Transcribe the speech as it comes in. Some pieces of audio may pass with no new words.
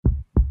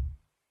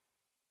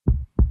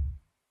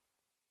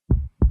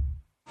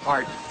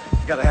Heart. You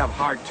gotta have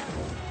heart.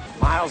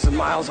 Miles and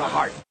miles of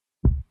heart.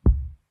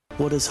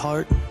 What is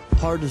heart?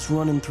 Heart is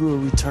running through a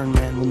return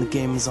man when the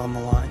game is on the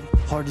line.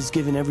 Heart is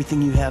giving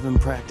everything you have in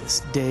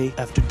practice, day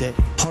after day.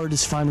 Heart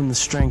is finding the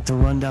strength to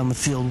run down the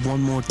field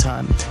one more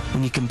time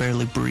when you can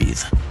barely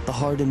breathe. The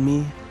heart in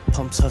me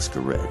pumps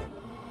Husker Red.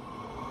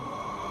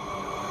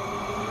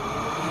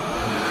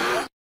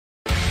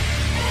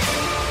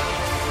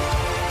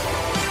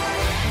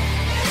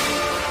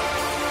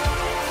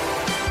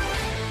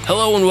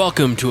 Hello and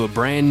welcome to a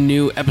brand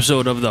new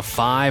episode of the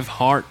Five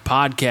Heart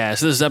Podcast.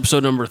 This is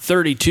episode number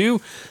 32.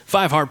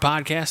 Five Heart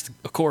Podcast,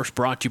 of course,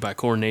 brought to you by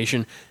Corn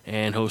Nation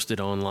and hosted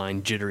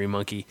online,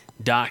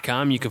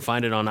 jitterymonkey.com. You can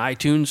find it on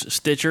iTunes,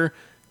 Stitcher,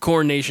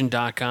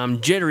 cornnation.com,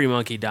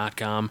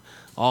 jitterymonkey.com,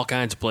 all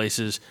kinds of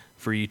places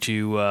for you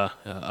to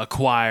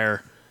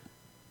acquire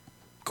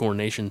Corn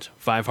Nation's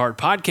Five Heart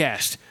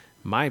Podcast.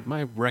 My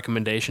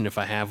recommendation, if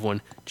I have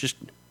one, just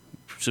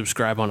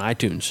subscribe on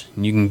iTunes.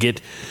 You can get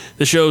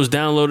the shows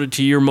downloaded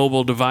to your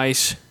mobile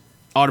device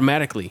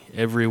automatically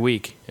every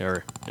week,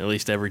 or at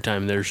least every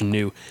time there's a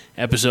new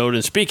episode.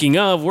 And speaking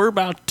of, we're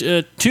about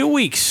 2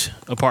 weeks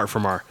apart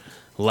from our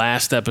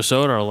last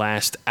episode, our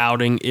last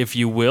outing, if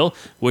you will,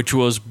 which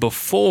was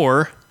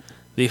before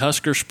the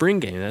Husker spring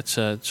game. That's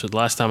so the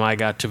last time I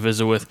got to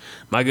visit with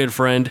my good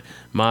friend,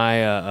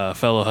 my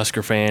fellow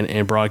Husker fan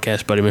and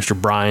broadcast buddy,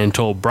 Mr. Brian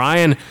Toll.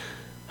 Brian,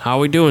 how are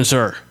we doing,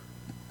 sir?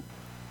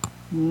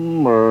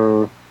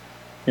 We're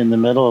in the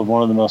middle of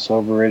one of the most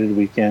overrated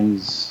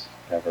weekends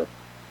ever.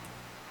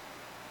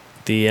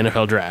 The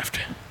NFL draft.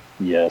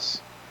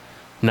 Yes.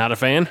 Not a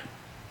fan?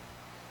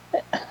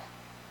 I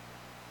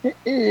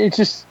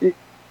think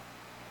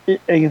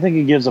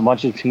it gives a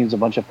bunch of teams a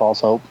bunch of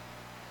false hope.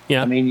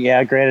 Yeah. I mean,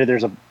 yeah, granted,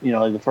 there's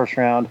the first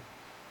round,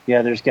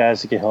 yeah, there's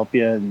guys that can help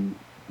you, and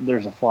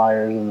there's the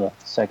Flyers in the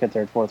second,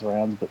 third, fourth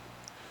rounds, but,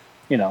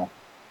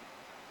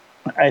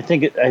 I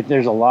think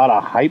there's a lot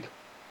of hype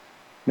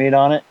made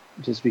on it,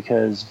 just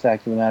because the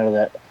fact of the matter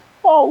that,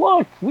 oh,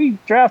 look, we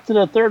drafted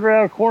a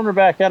third-round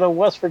cornerback out of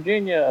West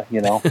Virginia,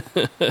 It's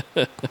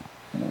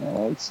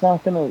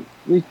not going to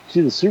lead you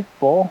to the Super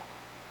Bowl.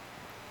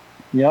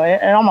 And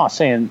I'm not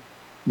saying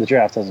the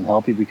draft doesn't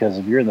help you, because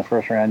if you're in the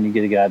first round, you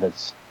get a guy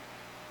that's,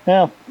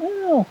 I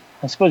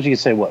suppose you could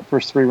say,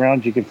 first 3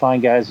 rounds, you can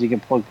find guys you can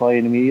play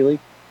in immediately.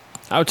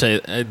 I would say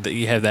that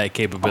you have that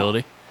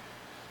capability.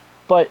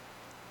 But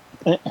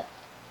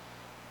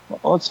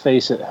let's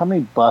face it, how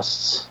many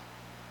busts,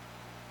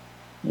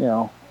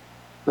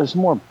 there's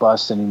more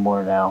busts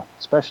anymore now,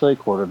 especially at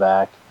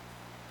quarterback.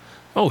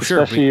 Oh,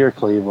 sure. Especially your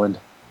Cleveland.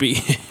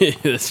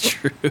 That's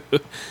true.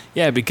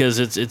 Yeah, because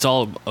it's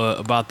all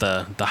about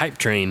the hype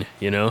train,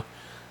 and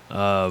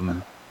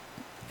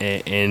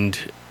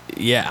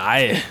yeah,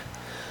 I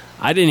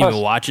didn't even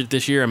watch it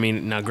this year. I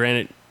mean, now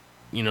granted,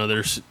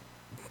 there's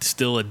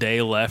still a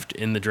day left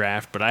in the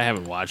draft, but I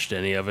haven't watched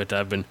any of it.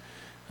 I've been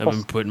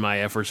putting my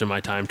efforts and my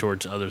time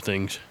towards other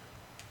things.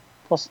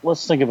 Plus,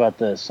 let's think about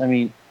this. I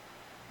mean,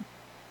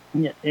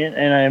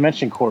 and I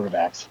mentioned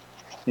quarterbacks.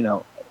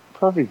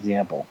 Perfect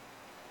example.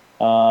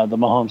 The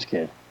Mahomes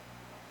kid.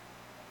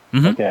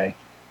 Mm-hmm. Okay.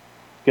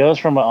 Goes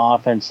from an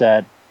offense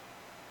that,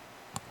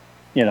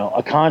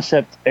 a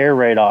concept air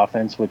raid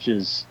offense, which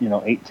is,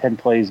 8-10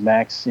 plays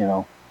max,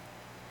 a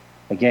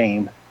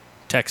game.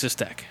 Texas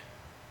Tech.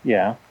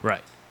 Yeah.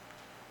 Right.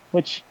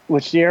 Which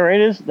the air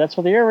raid is. That's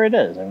what the air raid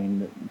is. I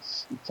mean,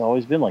 it's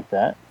always been like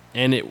that.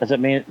 And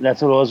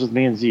that's what it was with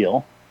me and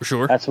Zeal. For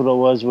sure. That's what it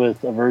was with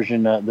the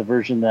version that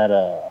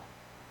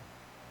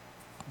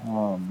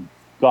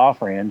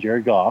Goff ran,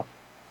 Jared Goff.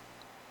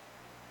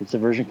 It's the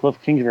version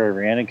Cliff Kingsbury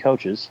ran and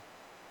coaches.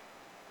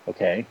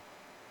 Okay.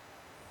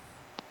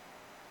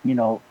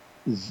 Air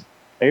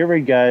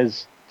raid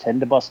guys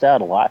tend to bust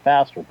out a lot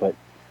faster, but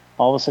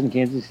all of a sudden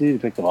Kansas City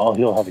picked them. Oh,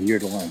 he'll have a year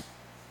to learn.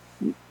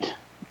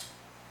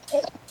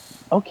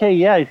 Okay,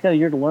 yeah, he's got a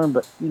year to learn,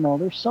 but,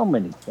 there's so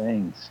many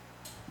things.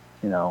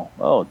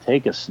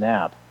 Take a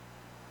snap.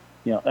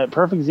 A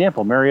perfect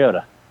example,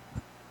 Mariota.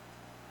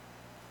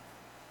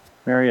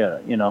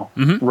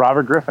 Mm-hmm.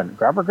 Robert Griffin.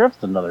 Robert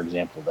Griffin's another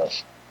example of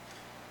this.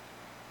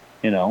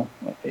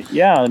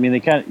 Yeah, I mean, they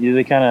kind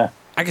of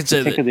I could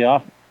say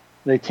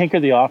they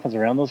tinker the offense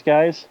around those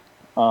guys,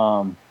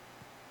 but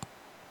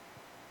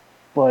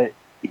you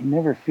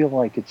never feel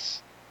like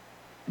it's,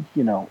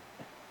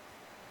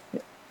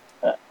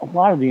 a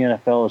lot of the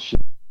NFL is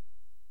just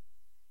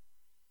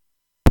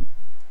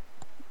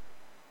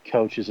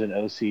coaches and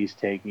OCs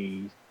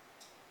taking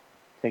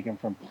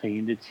from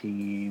team to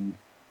team.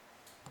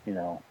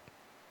 I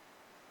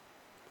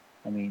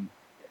mean,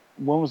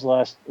 when was the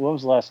last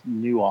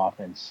new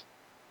offense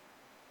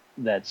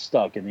that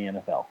stuck in the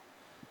NFL?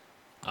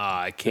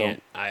 I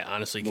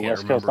honestly can't remember. The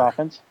West Coast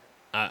offense?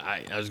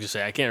 I was gonna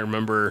say I can't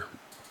remember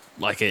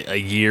like a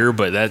year,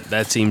 but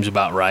that seems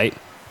about right.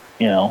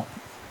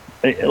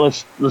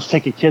 Let's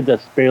take a kid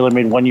that's barely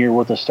made 1 year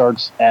worth of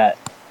starts at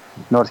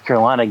North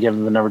Carolina, give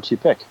him the number 2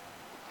 pick.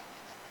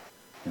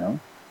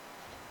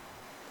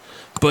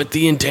 But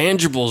the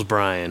intangibles,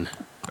 Brian,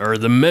 or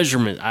the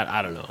measurement.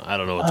 I don't know. I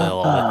don't know what the hell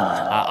all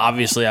that.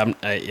 Obviously,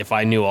 if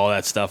I knew all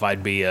that stuff,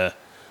 I'd be a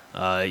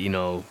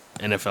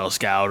NFL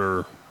scout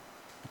or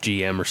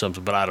GM or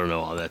something. But I don't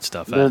know all that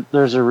stuff.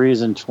 There's a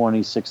reason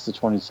 26 to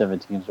 27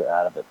 teams are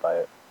out of it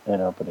by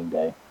an opening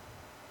day.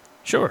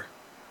 Sure.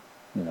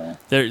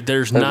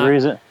 There's a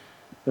reason.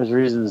 There's a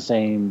reason the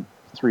same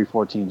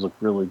 3-4 teams look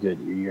really good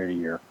year to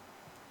year.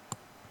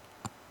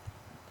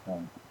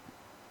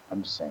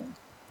 I'm just saying.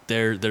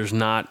 There's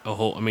not a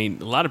whole. I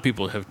mean, a lot of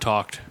people have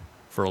talked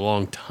for a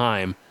long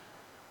time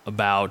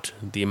about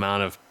the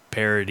amount of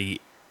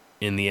parity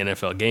in the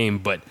NFL game,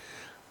 but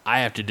I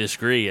have to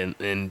disagree.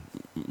 And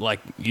like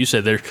you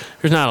said, there's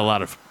not a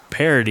lot of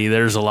parity.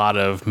 There's a lot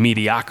of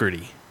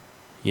mediocrity.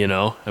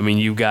 I mean,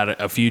 you've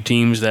got a few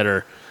teams that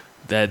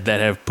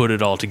have put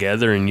it all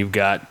together, and you've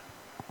got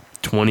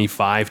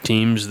 25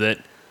 teams that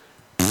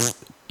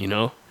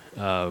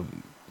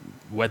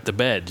wet the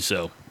bed.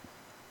 So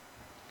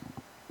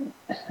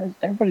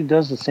everybody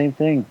does the same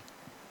thing.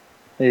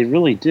 They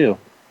really do.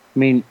 I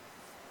mean,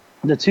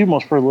 the two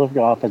most prolific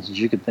offenses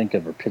you could think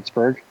of are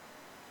Pittsburgh.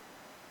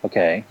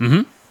 Okay.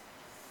 Mm-hmm.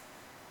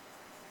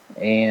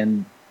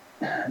 And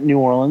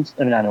New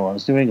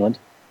England.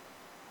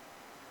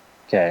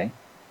 Okay.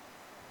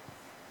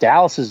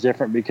 Dallas is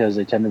different because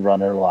they tend to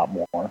run it a lot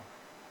more.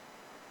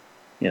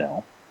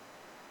 I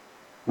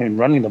mean,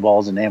 running the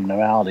ball is an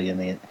abnormality in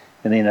the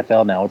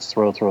NFL now. It's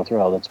throw.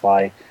 That's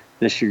why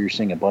this year you're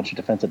seeing a bunch of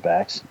defensive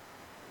backs.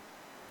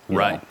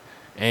 Right.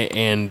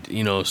 And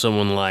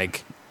someone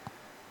like,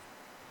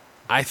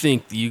 I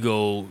think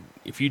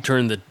if you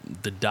turn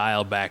the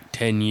dial back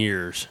 10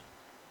 years,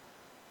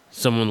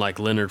 someone like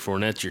Leonard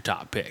Fournette's your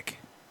top pick.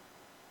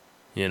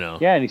 Yeah,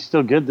 and he's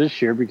still good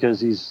this year because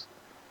he's,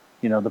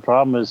 the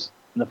problem is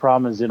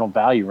they don't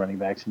value running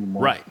backs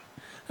anymore. Right.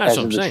 That's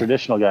what I'm saying. The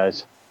traditional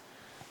guys.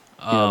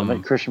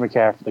 Christian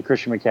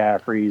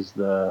McCaffrey's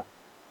the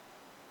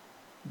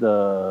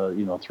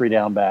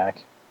 3-down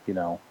back. You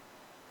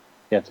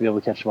have to be able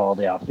to catch the ball in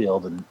the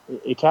outfield, and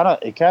it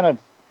kind of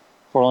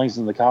correlates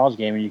into the college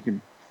game,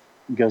 and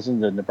goes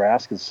into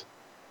Nebraska's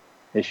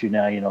issue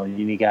now. You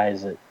need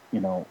guys that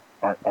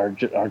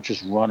aren't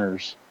just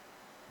runners,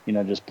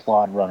 just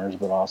plod runners,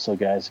 but also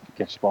guys that can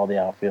catch the ball in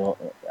the outfield,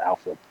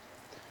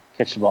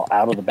 catch the ball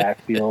out of the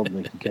backfield.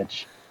 And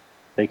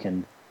they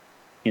can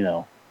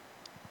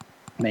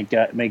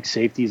make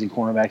safeties and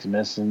cornerbacks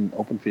miss in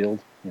open field.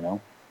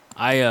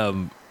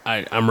 I'm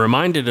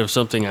reminded of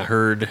something I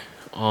heard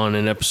on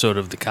an episode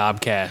of the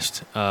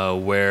Cobcast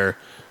where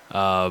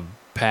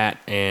Pat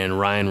and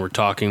Ryan were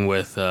talking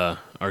with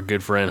our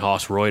good friend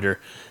Hoss Reuter,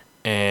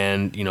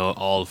 and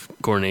all of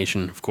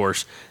Coronation, of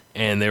course,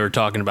 and they were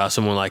talking about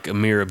someone like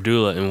Amir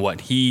Abdullah and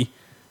what he,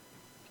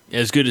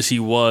 as good as he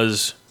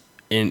was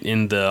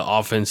in the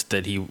offense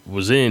that he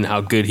was in,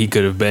 how good he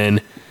could have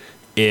been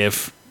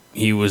if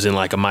he was in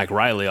like a Mike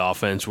Riley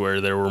offense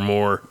where there were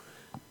more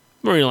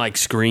like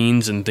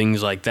screens and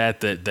things like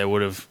that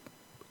would have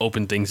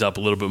opened things up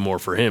a little bit more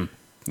for him.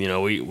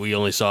 We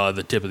only saw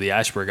the tip of the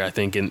iceberg, I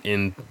think,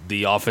 in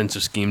the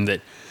offensive scheme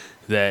that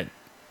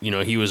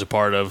he was a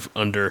part of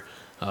under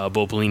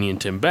Bo Pelini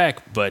and Tim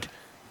Beck, but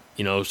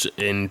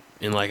in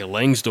like a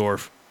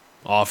Langsdorff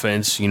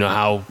offense,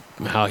 how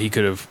he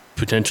could have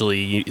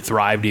potentially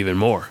thrived even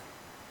more.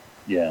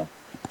 Yeah.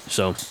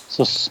 So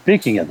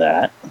speaking of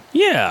that,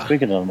 yeah.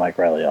 Speaking of the Mike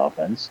Riley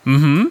offense,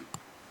 mm-hmm.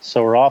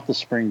 So we're off the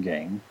spring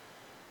game,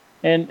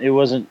 and there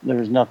was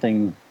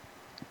nothing,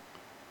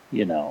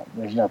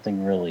 there's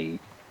nothing really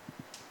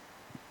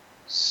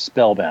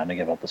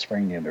spellbounding about the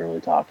spring game to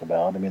really talk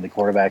about. I mean, the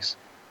quarterbacks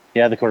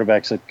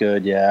look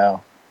good, yeah.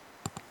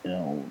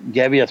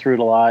 Gebbia threw it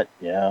a lot,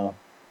 yeah.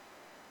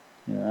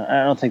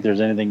 I don't think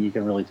there's anything you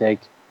can really take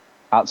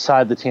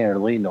outside the Tanner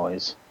Lee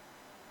noise.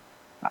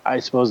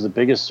 I suppose the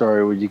biggest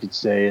story, what you could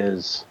say,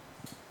 is,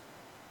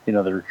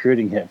 the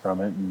recruiting hit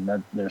from it, and that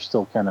they're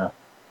still kind of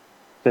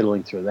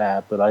fiddling through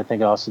that. But I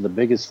think also the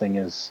biggest thing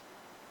is,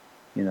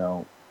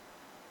 kind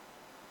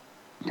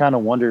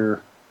of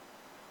wonder,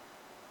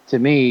 to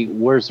me,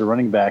 where's the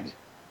running back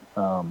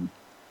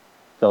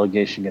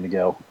delegation going to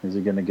go? Is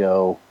it going to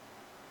go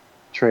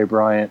Trey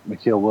Bryant,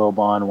 Mikael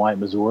Wilbon, Wyatt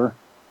Mazur?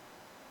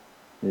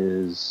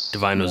 Is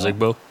Divine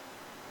Ozigbo?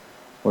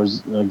 Or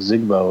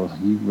Zigbo?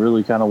 He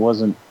really kind of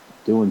wasn't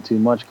doing too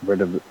much compared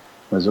to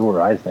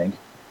Mazur, I think.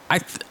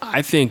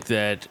 I think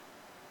that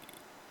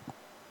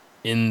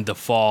in the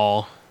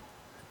fall,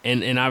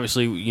 and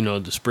obviously,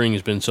 the spring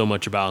has been so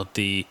much about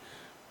the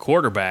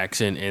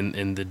quarterbacks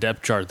and the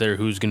depth chart there,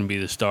 who's going to be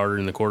the starter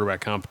in the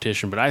quarterback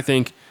competition. But I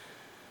think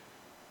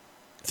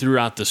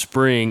throughout the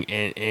spring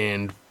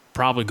and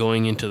probably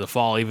going into the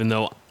fall, even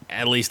though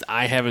at least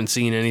I haven't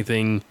seen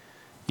anything,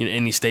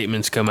 any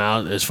statements come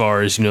out as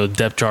far as,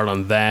 depth chart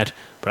on that.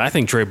 But I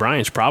think Trey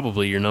Bryant's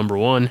probably your number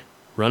one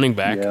running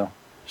back. Yeah.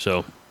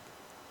 So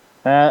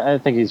I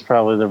think he's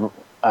probably number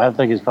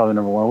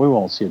one. We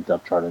won't see a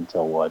depth chart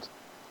until what?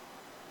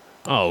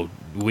 Oh,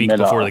 week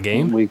before the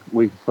game? Week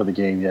before the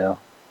game, yeah.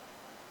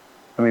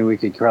 I mean, we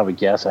could probably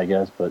guess, I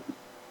guess, but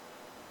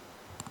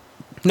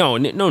no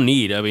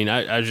need. I mean,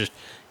 I just,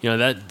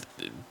 that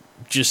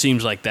just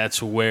seems like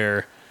that's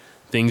where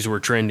things were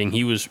trending.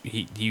 He was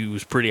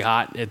pretty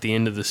hot at the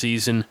end of the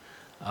season.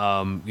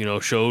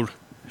 Showed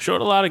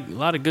a lot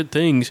of good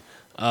things.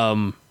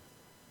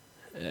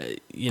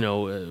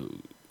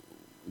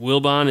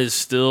 Wilbon is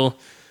still,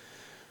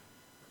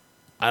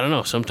 I don't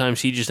know.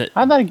 Sometimes he just.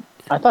 I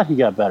thought he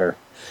got better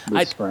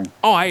this spring.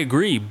 Oh, I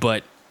agree,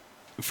 but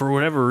for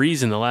whatever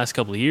reason, the last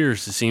couple of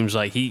years, it seems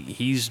like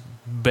he's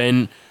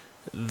been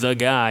the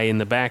guy in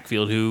the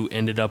backfield who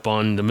ended up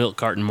on the milk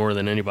carton more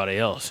than anybody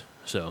else.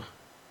 So.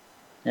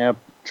 Yeah,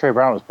 Trey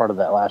Brown was part of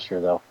that last year,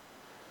 though.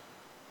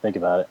 Think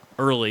about it.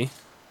 Early,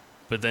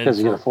 but then because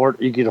you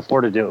could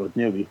afford to do it with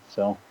Newby.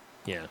 So.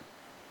 Yeah.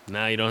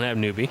 Now you don't have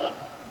Newby.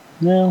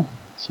 No.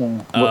 So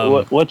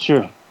what's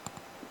your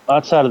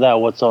outside of that?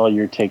 What's all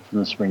your take from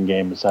the spring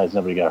game besides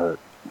nobody got hurt?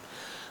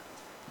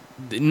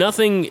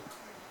 Nothing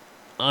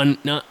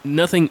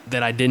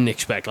that I didn't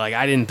expect. Like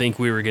I didn't think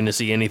we were going to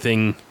see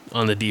anything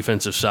on the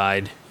defensive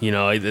side.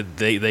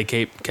 They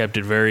kept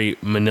it very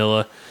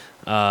Manila,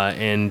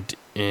 and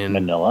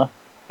Vanilla.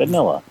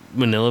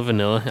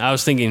 I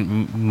was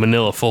thinking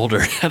Manila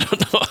folder. I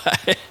don't know.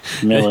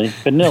 Vanilli.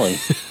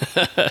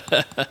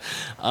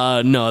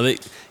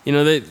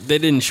 No, they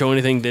didn't show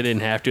anything. They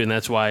didn't have to, and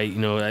that's why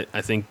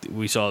I think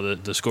we saw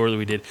the score that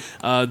we did.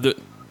 The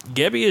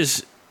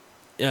Gebbia's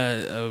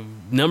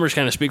numbers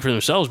kind of speak for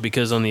themselves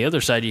because on the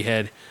other side you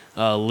had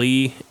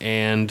Lee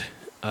and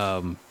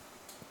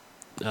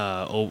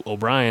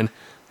O'Brien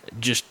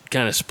just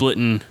kind of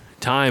splitting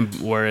time,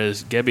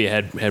 whereas Gebbia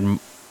had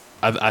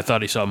I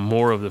thought he saw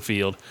more of the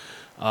field.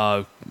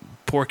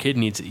 Poor kid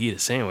needs to eat a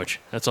sandwich.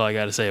 That's all I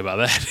got to say about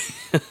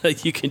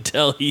that. You can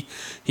tell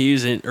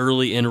he's an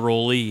early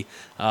enrollee,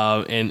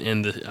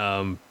 and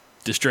the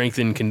strength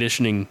and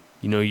conditioning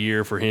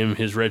year for him,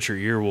 his redshirt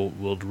year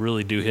will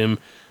really do him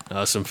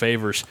some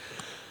favors.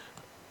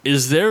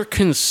 Is there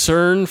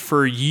concern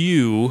for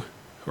you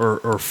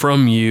or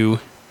from you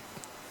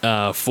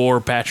for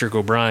Patrick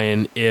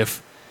O'Brien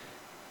if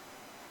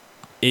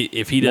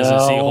he doesn't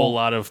see a whole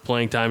lot of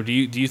playing time? Do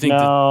you think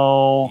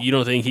that you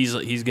don't think he's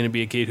going to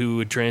be a kid who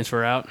would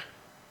transfer out?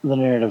 The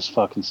narrative's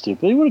fucking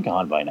stupid. He would have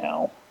gone by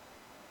now.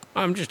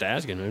 I'm just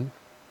asking, man.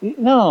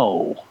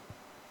 No.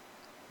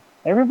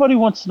 Everybody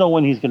wants to know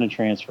when he's going to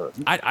transfer.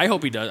 I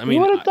hope he does. I mean, he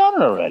would have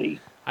done it already.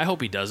 I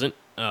hope he doesn't.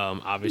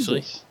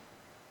 Obviously,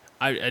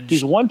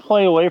 he's one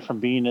play away from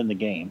being in the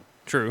game.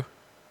 True.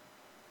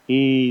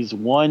 He's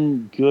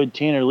one good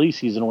Tanner Lee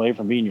season away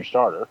from being your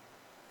starter.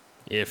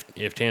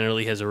 If Tanner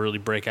Lee has a really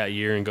breakout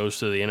year and goes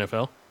to the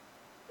NFL?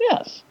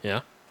 Yes.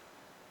 Yeah.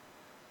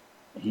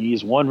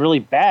 He's one really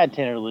bad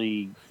Tanner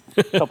Lee,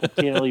 couple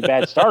Tanner Lee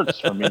bad starts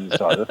from being the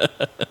starter.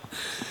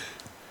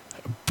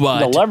 But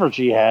the leverage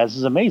he has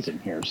is amazing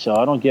here, so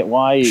I don't get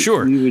why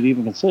we would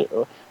even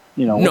consider.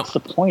 What's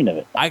the point of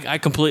it? I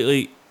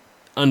completely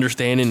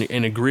understand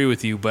and agree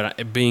with you,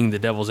 but being the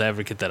devil's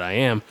advocate that I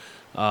am,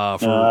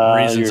 for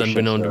reasons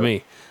unbeknown to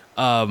me,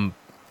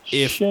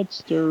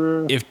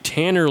 if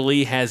Tanner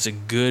Lee has a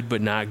good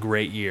but not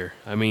great year,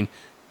 I mean,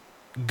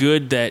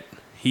 good that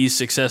he's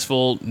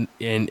successful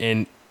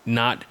and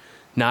not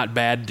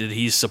bad that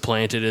he's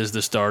supplanted as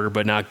the starter,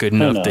 but not good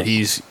enough that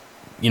he's,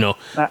 go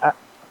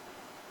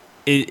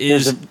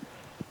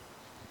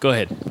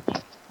ahead.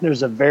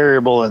 There's a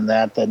variable in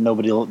that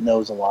nobody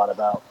knows a lot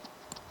about.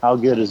 How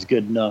good is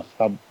good enough?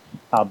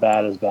 How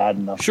bad is bad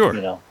enough?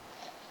 Sure.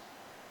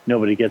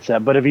 Nobody gets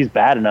that. But if he's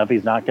bad enough,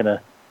 he's not going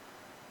to,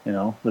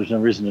 there's no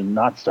reason to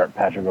not start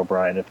Patrick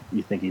O'Brien if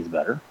you think he's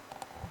better.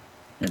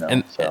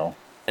 And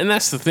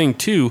that's the thing,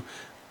 too.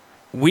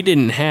 We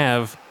didn't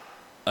have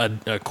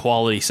a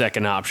quality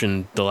second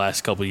option the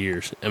last couple of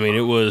years. I mean,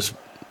 it was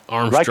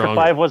Armstrong. Riker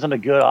 5 wasn't a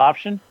good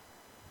option?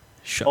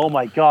 Shut up.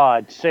 My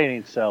God,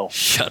 saying so.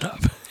 Shut up.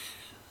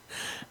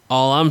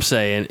 All I'm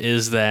saying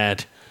is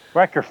that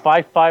Riker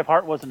 5.5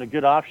 Hart wasn't a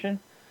good option?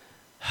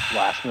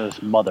 Blasphemous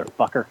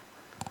motherfucker.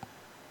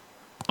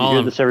 You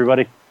hear this,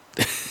 everybody?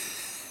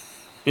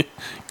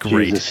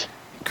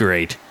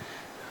 Great.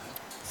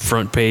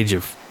 Front page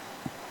of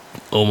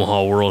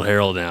Omaha World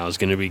Herald now is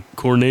going to be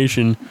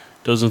Coronation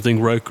doesn't think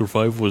Riker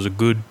 5 was a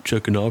good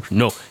second option.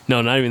 No,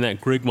 not even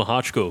that. Greg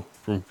Mahochko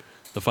from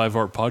the 5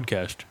 Heart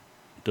podcast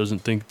doesn't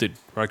think that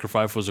Riker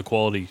 5 was a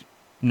quality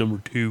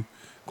number 2,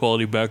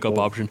 quality backup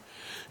option.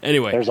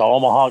 Anyway. There's an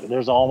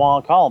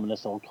Omaha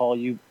columnist that will call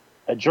you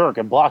a jerk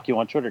and block you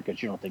on Twitter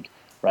because you don't think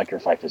Riker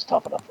 5 is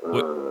tough enough.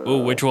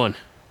 Which one?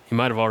 He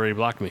might have already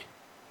blocked me.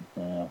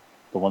 The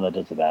one that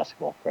does the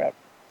basketball crap.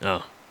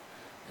 Oh.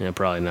 Yeah,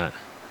 probably not.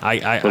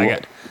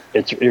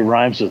 It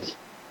rhymes with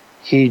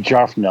he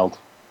Jarfneld.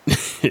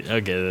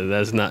 Okay,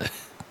 that's not.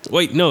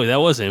 Wait, no, that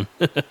was him.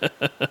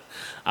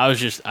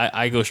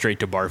 I go straight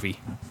to Barfy.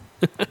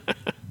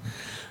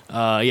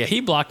 Yeah,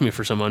 he blocked me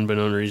for some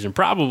unbeknown reason.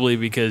 Probably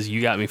because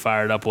you got me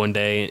fired up one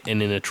day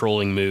and in a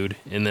trolling mood,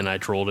 and then I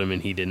trolled him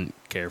and he didn't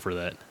care for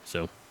that.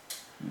 So.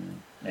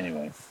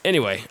 Anyway.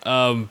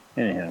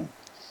 Anyhow.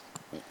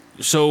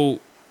 So,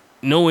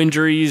 no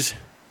injuries.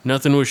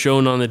 Nothing was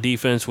shown on the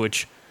defense,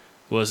 which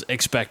was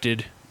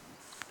expected.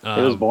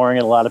 It was boring,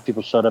 and a lot of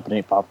people showed up and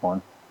ate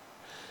popcorn.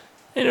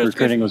 And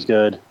Recruiting was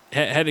good.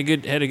 Had a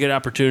good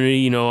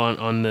opportunity,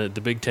 on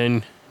the Big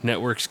Ten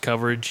Network's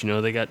coverage.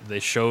 They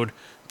showed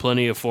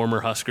plenty of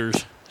former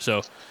Huskers,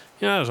 so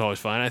that was always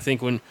fine. I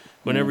think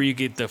whenever you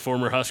get the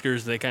former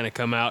Huskers, they kind of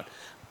come out.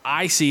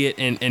 I see it,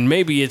 and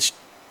maybe it's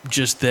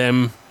just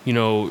them,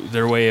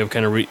 their way of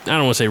kind of I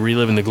don't want to say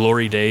reliving the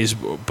glory days,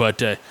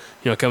 but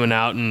coming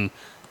out and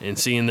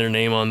seeing their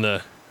name on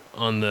the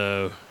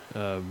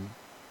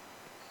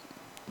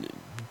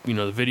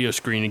the video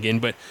screen again.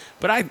 But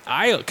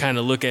I kind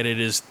of look at it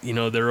as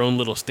their own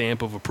little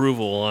stamp of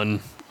approval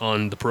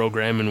on the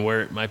program and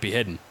where it might be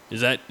heading.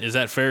 Is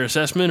that fair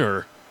assessment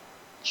or?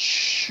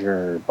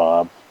 Sure,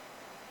 Bob.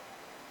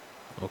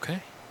 Okay.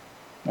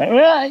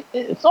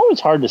 It's always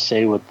hard to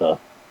say with the.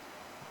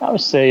 I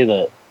would say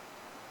that.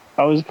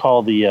 I always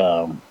call the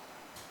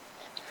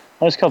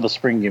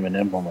spring game an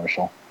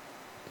infomercial.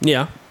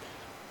 Yeah.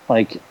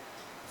 Like,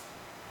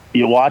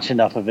 you watch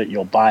enough of it,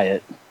 you'll buy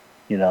it.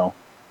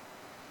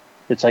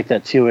 It's like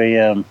that 2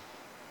 a.m.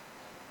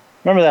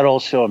 Remember that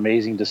old show,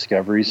 Amazing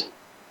Discoveries?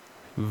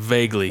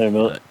 Vaguely,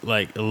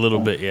 like a little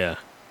bit, yeah.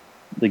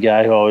 The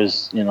guy who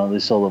always, they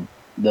sell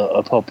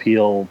the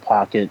Peel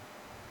pocket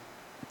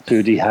to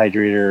a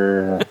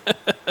dehydrator,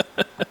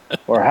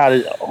 or how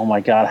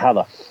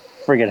the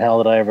friggin'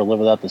 hell did I ever live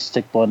without the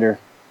stick blender?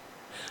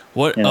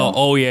 What?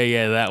 Oh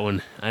yeah, that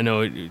one. I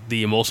know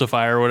the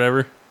emulsifier or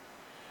whatever.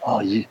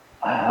 Oh,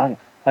 I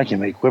can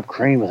make whipped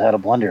cream without a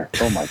blender.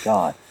 Oh my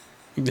god.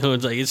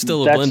 It's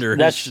still a blender.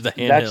 It's just a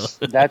handheld.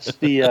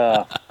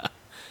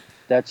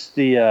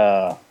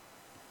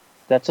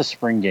 That's a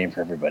spring game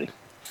for everybody.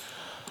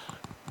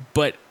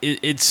 But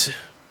it's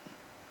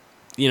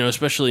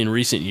especially in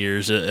recent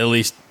years, at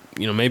least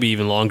maybe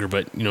even longer.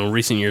 But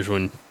recent years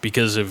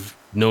because of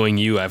knowing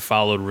you, I've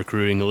followed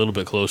recruiting a little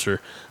bit closer.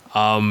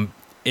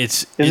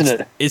 It's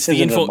the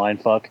info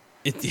mindfuck.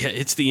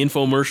 It's the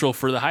infomercial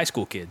for the high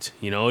school kids.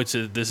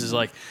 This is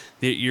like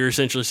you're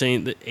essentially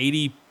saying that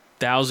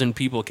 80,000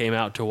 people came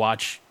out to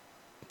watch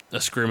a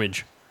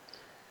scrimmage.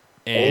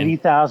 And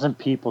 80,000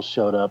 people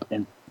showed up,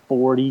 and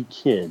 40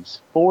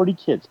 kids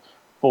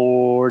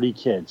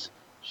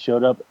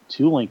showed up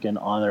to Lincoln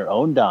on their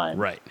own dime.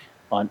 Right.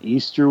 On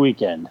Easter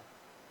weekend.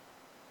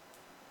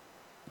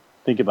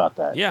 Think about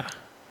that. Yeah.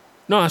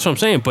 No, that's what I'm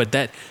saying. But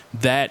that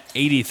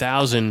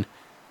 80,000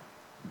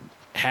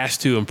 has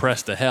to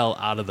impress the hell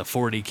out of the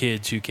 40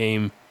 kids who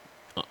came,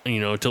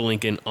 to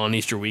Lincoln on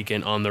Easter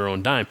weekend on their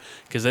own dime,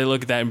 because they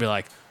look at that and be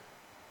like,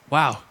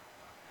 "Wow,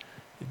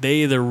 they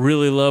either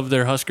really love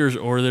their Huskers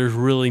or there's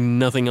really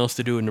nothing else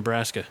to do in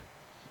Nebraska."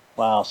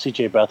 Wow,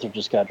 C.J. Beathard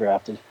just got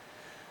drafted.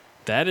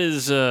 That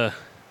is in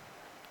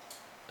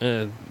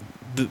the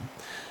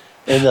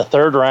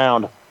third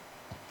round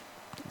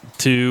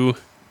to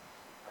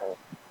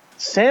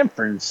San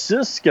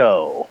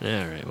Francisco. All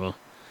right, well,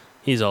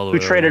 he's all the way.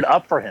 Who traded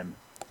up for him?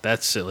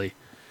 That's silly.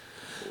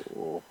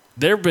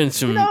 There have been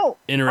some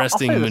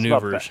interesting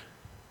maneuvers.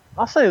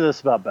 I'll say this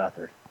about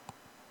Beathard.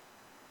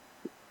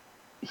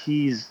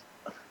 He's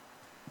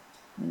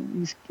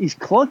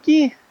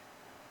clunky,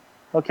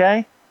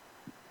 okay?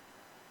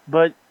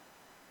 But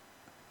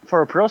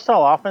for a pro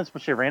style offense,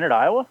 which they ran at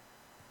Iowa,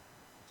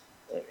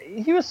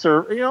 he was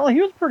he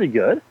was pretty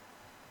good.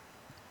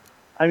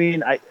 I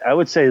mean, I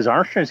would say his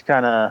arm strength's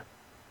kind of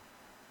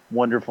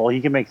wonderful.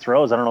 He can make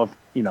throws. I don't know if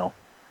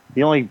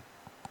the only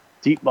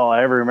deep ball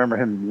I ever remember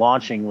him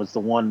launching was the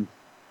one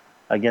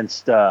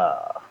against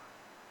who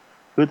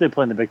did they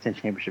play in the Big Ten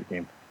championship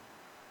game?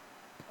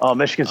 Oh,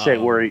 Michigan State,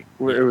 where it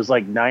was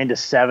like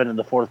 9-7 in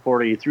the fourth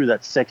quarter. He threw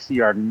that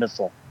 60-yard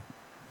missile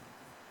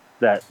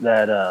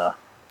that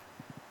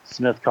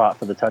Smith caught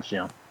for the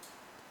touchdown.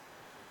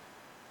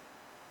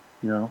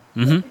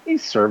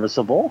 He's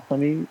serviceable. I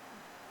mean,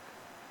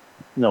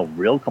 no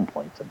real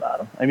complaints about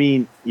him. I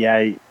mean,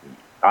 yeah,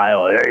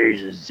 Iowa,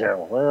 he's just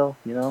terrible. Well,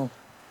 who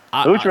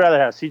would you rather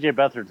have, C.J.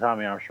 Beathard or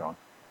Tommy Armstrong?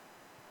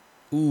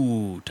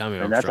 Ooh, Tommy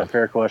Armstrong. And that's a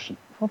fair question.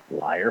 What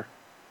liar.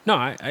 No,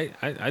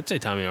 I'd say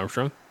Tommy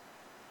Armstrong.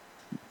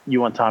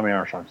 You want Tommy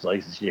Armstrong because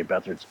like C.J.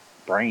 Beathard's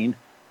brain.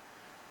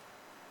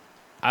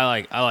 I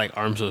like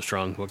arms so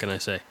strong. What can I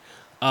say?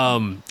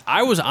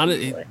 I was on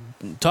it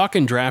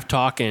talking draft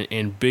talk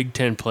and Big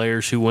Ten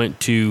players who went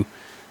to,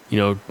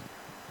 went.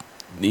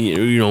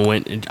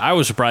 I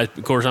was surprised.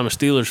 Of course, I'm a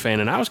Steelers fan,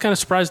 and I was kind of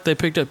surprised that they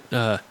picked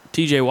up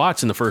T.J.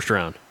 Watts in the first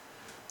round.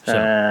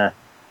 So.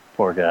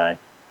 Poor guy.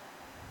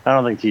 I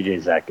don't think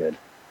TJ's that good.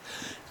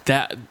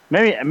 That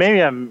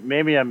maybe I'm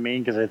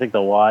mean because I think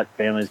the Watt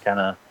family's kind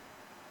of,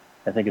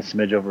 I think it's a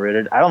smidge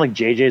overrated. I don't think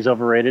JJ's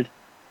overrated,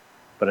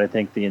 but I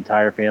think the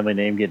entire family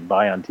name getting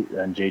by on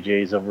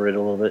JJ's overrated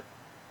a little bit.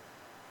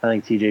 I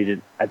think TJ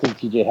did. I think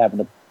TJ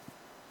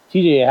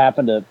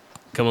happened to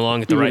come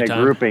along at the right time.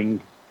 A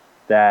grouping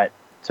that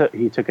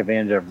he took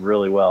advantage of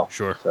really well.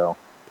 Sure. So,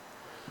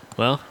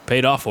 well,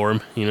 paid off for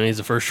him. He's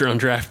a first-round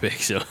draft pick,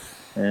 so.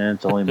 And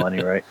it's only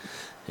money, right?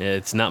 Yeah,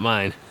 it's not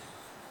mine.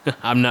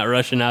 I'm not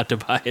rushing out to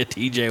buy a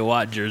TJ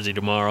Watt jersey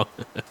tomorrow.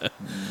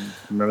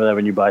 Remember that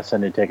when you buy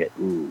Sunday ticket?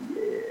 Ooh,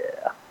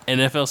 yeah.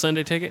 NFL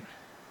Sunday ticket?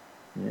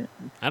 Yeah.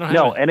 I don't have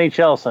No, it.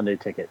 NHL Sunday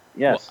ticket.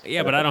 Yes. Well,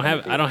 yeah, but I don't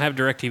have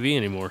DirecTV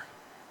anymore.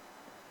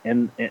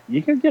 And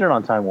you can get it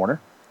on Time Warner.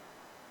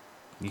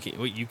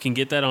 You can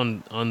get that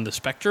on the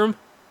Spectrum?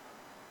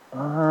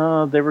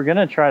 They were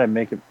gonna try to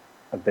make it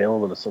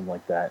available to something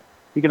like that.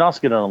 You can also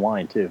get it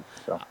online too.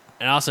 So.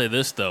 And I'll say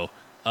this though,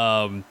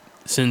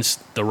 since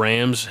the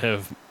Rams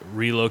have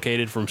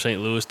relocated from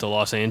St. Louis to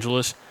Los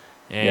Angeles,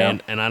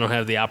 and I don't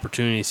have the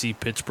opportunity to see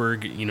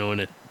Pittsburgh, in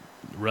a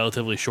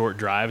relatively short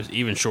drive,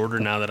 even shorter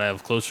now that I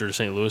have closer to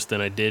St. Louis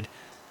than I did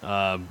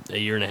a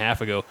year and a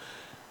half ago.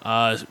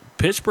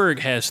 Pittsburgh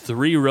has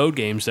 3 road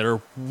games that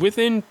are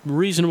within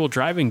reasonable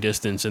driving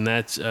distance, and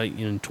that's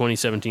in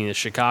 2017 is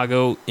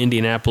Chicago,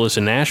 Indianapolis,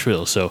 and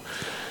Nashville. So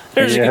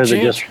there's a good who chance.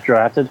 they just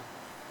drafted?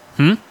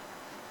 You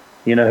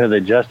know who they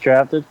just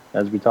drafted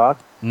as we talk?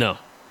 No.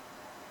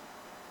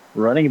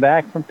 Running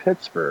back from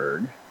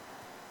Pittsburgh,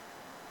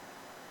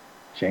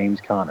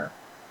 James Conner.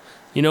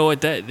 You know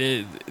what?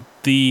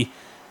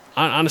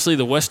 Honestly,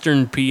 the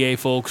Western PA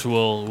folks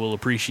will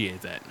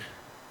appreciate that.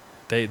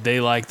 They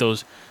like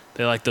those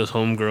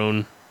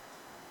homegrown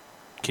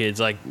kids.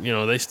 Like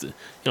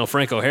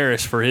Franco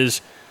Harris for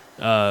his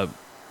I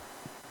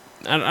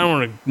don't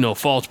want to know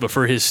faults, but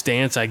for his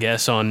stance, I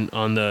guess on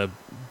the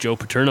Joe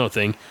Paterno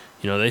thing,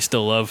 they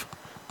still love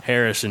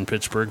Harris in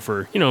Pittsburgh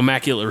for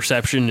immaculate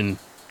reception and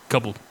a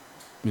couple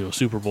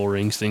Super Bowl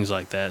rings, things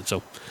like that.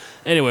 So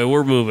anyway,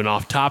 we're moving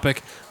off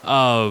topic.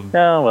 Yeah,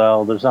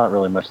 well, there's not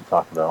really much to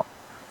talk about.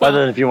 Other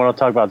than if you want to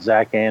talk about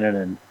Zach Gannon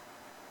and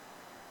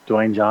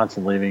Dwayne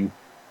Johnson leaving,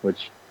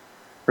 which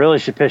really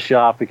should piss you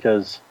off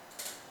because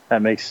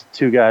that makes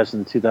 2 guys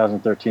in the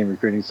 2013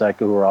 recruiting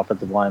cycle who are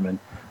offensive linemen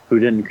who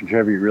didn't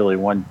contribute really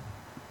one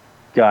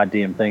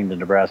goddamn thing to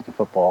Nebraska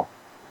football.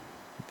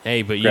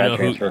 Hey, but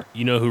transfer.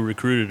 who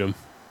recruited him?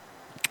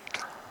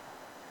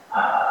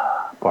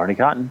 Barney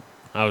Cotton.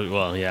 I was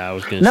going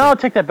to No, say. I'll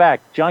take that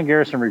back. John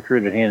Garrison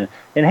recruited Hannon.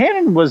 And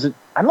Hannon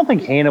I don't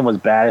think Hannon was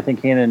bad. I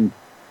think Hannon,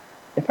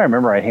 if I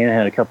remember right, Hannon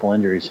had a couple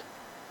injuries.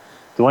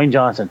 Dwayne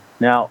Johnson.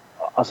 Now,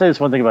 I'll say this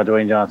one thing about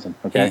Dwayne Johnson,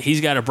 okay? He's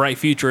got a bright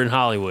future in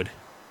Hollywood.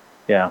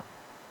 Yeah.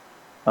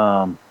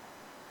 I'll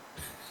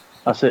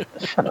say,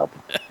 shut up.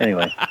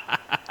 Anyway.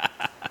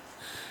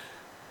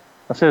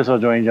 I'll say this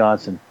about Dwayne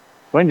Johnson.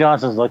 Dwayne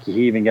Johnson's lucky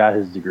he even got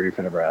his degree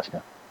for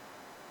Nebraska.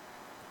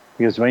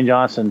 Because Dwayne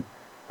Johnson,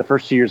 the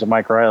first 2 years of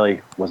Mike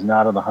Riley, was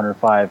not on the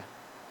 105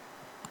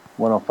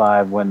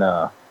 when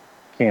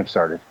camp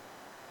started.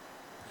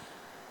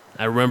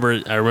 I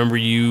remember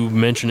you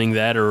mentioning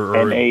that,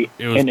 or it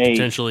was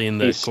potentially in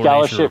the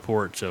coordination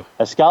report. So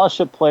a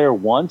scholarship player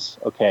once,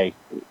 okay,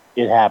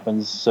 it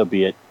happens, so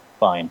be it,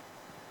 fine.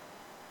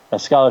 A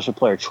scholarship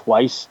player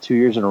twice, 2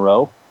 years in a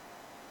row,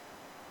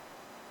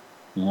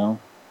 And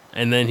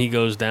then he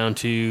goes down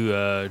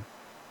to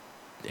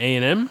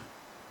A&M?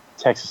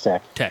 Texas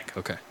Tech. Tech,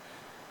 okay.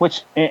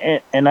 Which,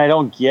 and I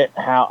don't get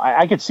how,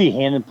 I could see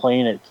Hannon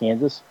playing at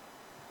Kansas,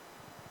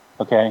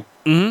 okay?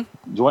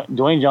 Mm-hmm.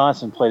 Dwayne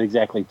Johnson played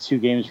exactly 2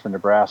 games for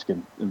Nebraska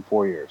in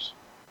 4 years.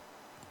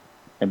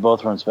 And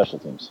both were on special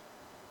teams.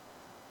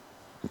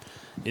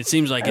 It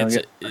seems like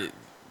it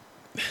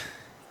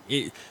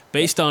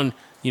based on,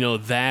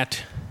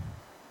 that,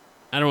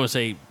 I don't want to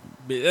say,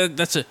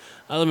 that's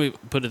let me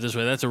put it this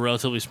way, that's a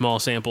relatively small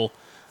sample,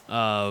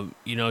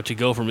 to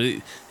go from,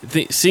 it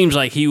seems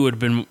like he would have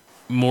been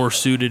more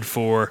suited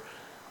for,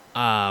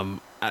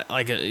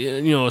 like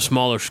a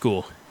smaller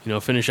school,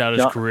 finish out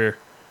his career.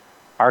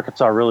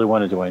 Arkansas really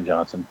wanted Dwayne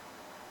Johnson.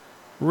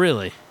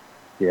 Really?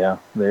 Yeah,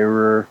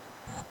 it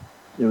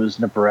was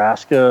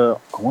Nebraska.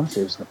 I want to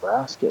say it was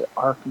Nebraska,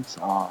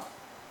 Arkansas.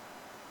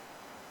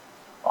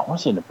 I want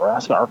to say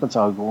Nebraska,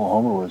 Arkansas,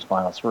 Oklahoma were his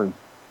final 3.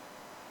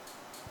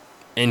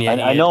 And yeah,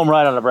 I know I'm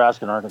right on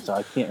Nebraska and Arkansas.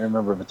 I can't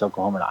remember if it's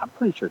Oklahoma or not. I'm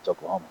pretty sure it's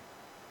Oklahoma.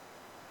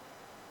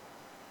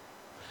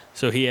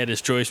 So he had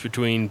his choice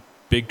between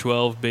Big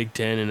 12, Big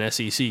 10, and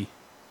SEC.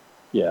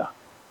 Yeah.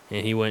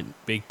 And he went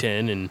Big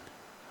 10, and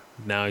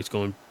now he's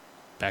going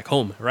back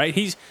home, right?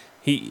 He's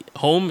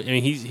home. I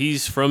mean,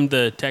 he's from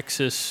the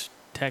Texas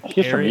Tech area.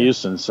 He's from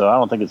Houston, so I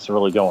don't think it's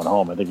really going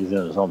home. I think he's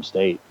in his home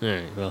state. All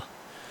right. Well,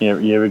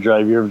 you ever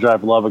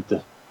drive Lubbock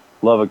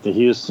to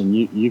Houston?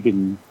 You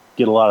can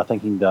get a lot of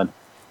thinking done.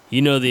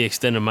 The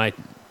extent of my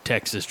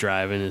Texas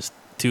driving is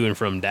to and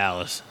from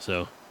Dallas,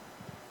 so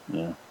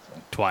yeah,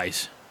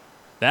 twice.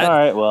 All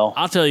right. Well,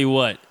 I'll tell you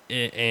what,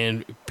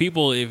 and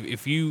people,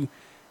 if you've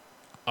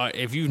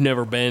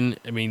never been,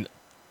 I mean,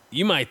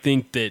 you might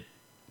think that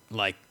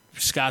like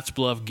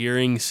Scottsbluff,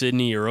 Gearing,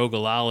 Sydney, or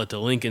Ogallala to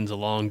Lincoln's a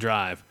long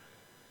drive.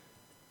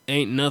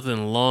 Ain't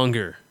nothing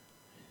longer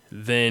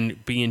than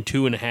being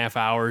 2.5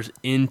 hours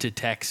into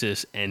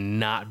Texas and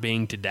not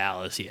being to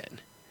Dallas yet,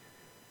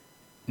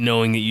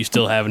 knowing that you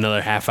still have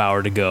another half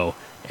hour to go,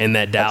 and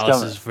that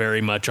Dallas is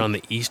very much on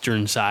the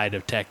eastern side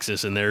of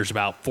Texas, and there's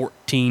about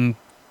 14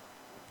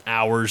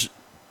 hours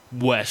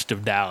west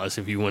of Dallas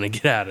if you want to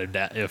get out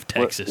of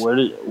Texas. Where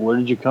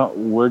did you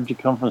come? Where did you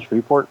come from?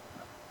 Shreveport?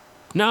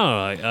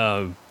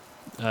 No,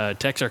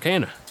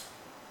 Texarkana.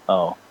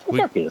 Oh,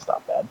 Texarkana's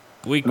not bad.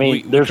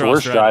 there's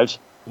worse drives.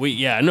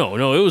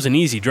 No, it was an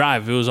easy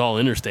drive. It was all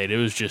interstate. It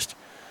was just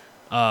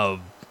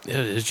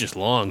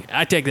long.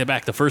 I take that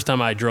back. The first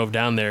time I drove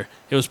down there,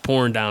 it was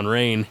pouring down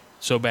rain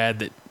so bad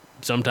that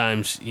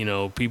sometimes,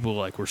 people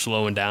were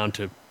slowing down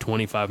to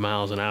 25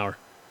 miles an hour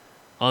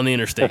on the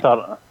interstate. They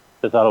thought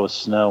it was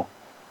snow.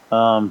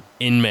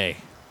 In May.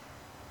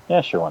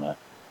 Yeah, sure, why not?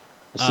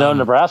 It snowed in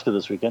Nebraska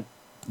this weekend.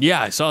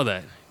 Yeah, I saw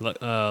that. Lucky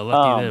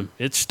them.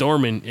 It's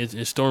storming.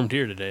 It stormed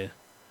here today.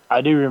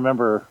 I do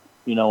remember,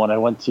 when I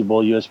went to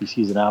bowl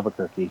USBCs in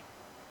Albuquerque,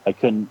 I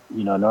couldn't,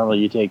 normally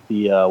you take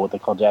the, what they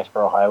call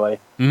Jacksboro Highway,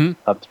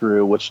 up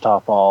through Wichita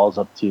Falls,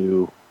 up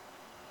to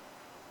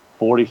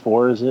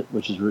 44, is it?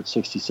 Which is Route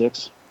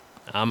 66.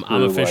 I'm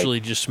officially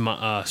just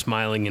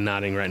smiling and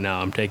nodding right now.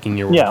 I'm taking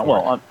your word for it.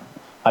 Well,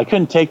 I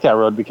couldn't take that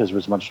road because there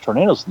was a bunch of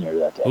tornadoes near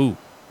that day. Ooh.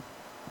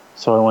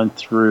 So I went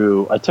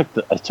through. I took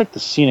the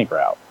scenic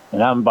route,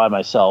 and I'm by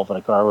myself in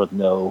a car with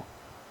no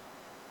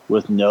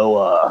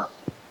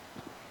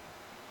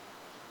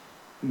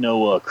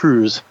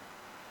cruise.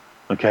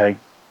 Okay.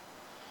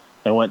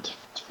 I went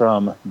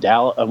from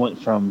Dallas. I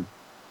went from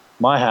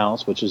my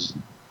house, which is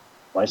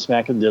right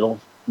smack in the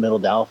middle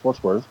of Dallas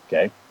Fort Worth.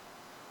 Okay.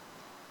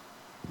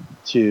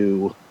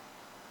 To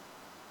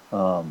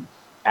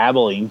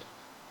Abilene.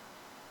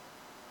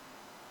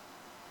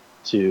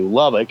 To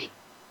Lubbock.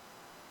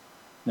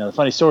 Now the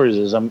funny story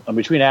is I'm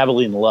between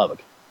Abilene and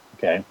Lubbock,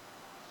 okay.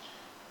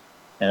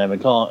 And I've been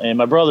calling, and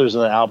my brother's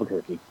in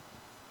Albuquerque.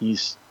 He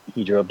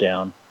drove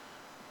down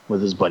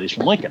with his buddies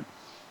from Lincoln,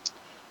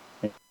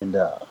 and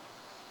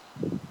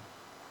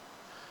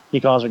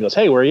he calls me and goes,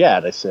 "Hey, where are you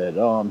at?" I said,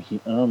 I'm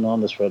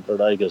on this road."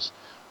 He goes,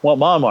 "What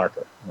mile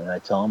marker?" And I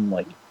tell him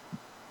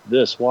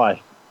this.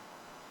 Why?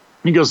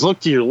 He goes, "Look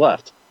to your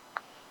left."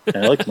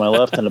 And I look to my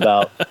left, and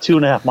about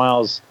 2.5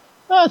 miles.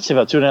 I'd say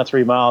about 2.5,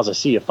 3 miles, I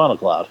see a funnel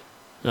cloud.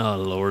 Oh,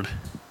 Lord.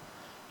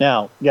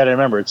 Now, you got to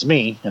remember, it's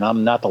me, and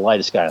I'm not the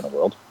lightest guy in the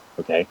world,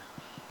 okay?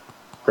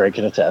 Greg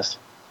can attest.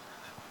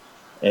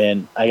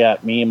 And I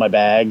got me and my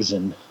bags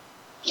and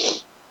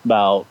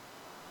about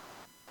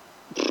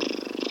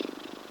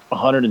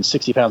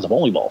 160 pounds of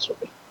bowling balls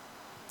with me.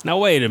 Now,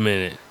 wait a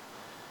minute.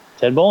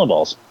 10 bowling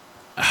balls.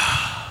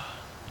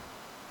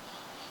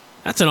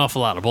 That's an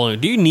awful lot of bowling.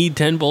 Do you need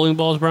 10 bowling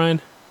balls, Brian?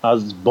 I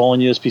was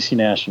bowling USPC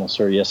National,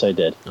 sir. Yes, I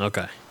did.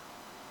 Okay.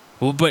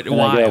 Well, but And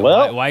why? I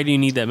go, Why do you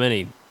need that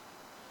many?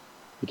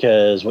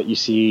 Because what you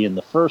see in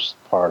the first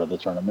part of the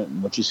tournament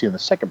and what you see in the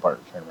second part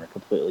of the tournament are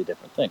completely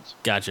different things.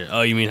 Gotcha.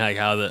 Oh, you mean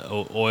how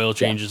the oil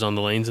changes on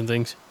the lanes and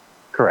things?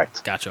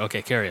 Correct. Gotcha.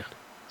 Okay, carry on.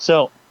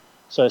 So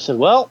I said,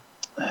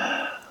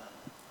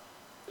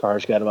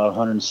 car's got about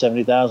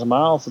 170,000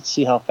 miles. Let's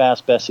see how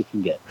fast Bessie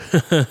can get,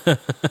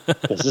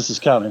 because this is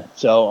coming.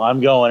 So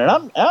I'm going,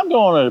 and I'm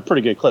going at a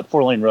pretty good clip,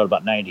 4-lane road,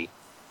 about 90.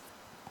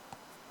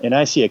 And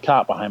I see a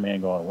cop behind me,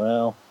 and going,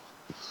 well,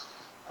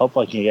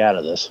 hopefully I can get out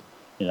of this,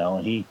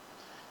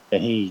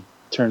 And he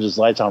turns his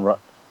lights on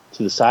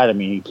to the side of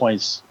me. And he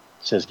points,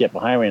 says, "Get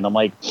behind me," and I'm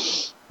like,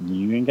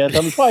 "You ain't gonna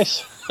tell me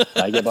twice."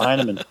 I get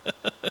behind him, and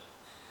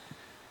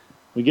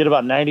we get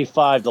about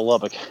 95 to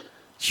Lubbock.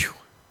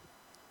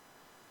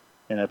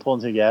 And I pulled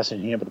into the gas,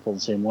 and he happened to pull the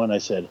same one. I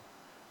said,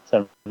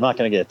 "I'm not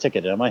going to get a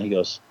ticket, am I?" He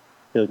looked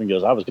at me and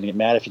goes, "I was going to get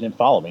mad if you didn't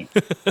follow me."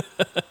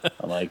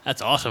 I'm like,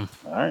 "That's awesome."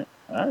 All right.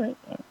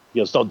 He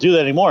goes, "Don't do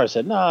that anymore." I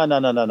said, No,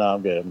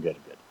 I'm good.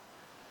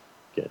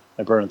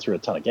 I burned through a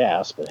ton of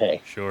gas, but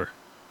hey. Sure.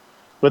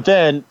 But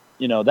then,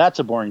 that's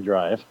a boring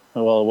drive.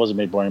 Well, it wasn't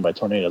made boring by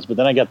tornadoes, but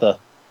then I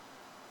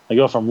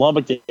go from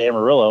Lubbock to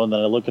Amarillo, and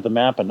then I look at the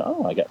map, and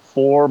I got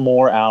 4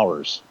 more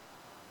hours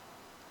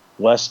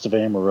west of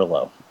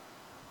Amarillo,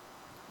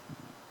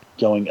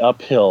 going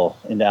uphill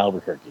into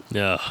Albuquerque.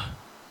 Yeah.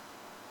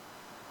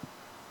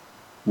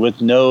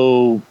 With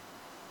no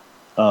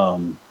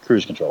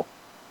cruise control.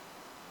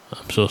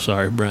 I'm so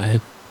sorry, Brian.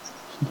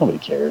 Nobody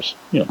cares.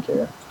 You don't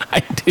care. I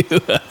do.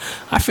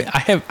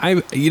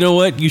 You know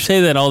what? You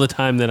say that all the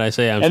time that I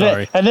say I'm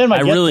sorry. And then I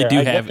really do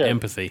have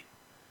empathy.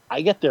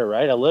 I get there,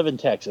 right? I live in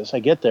Texas. I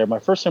get there. My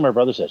first thing my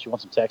brother says, "You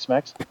want some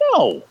Tex-Mex?"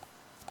 No.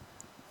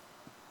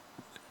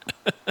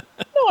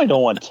 No, I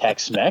don't want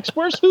Tex-Mex.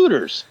 Where's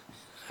Hooters?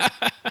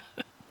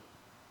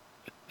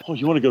 Oh,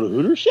 you want to go to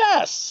Hooters?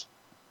 Yes.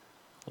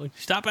 Well,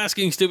 stop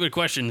asking stupid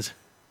questions.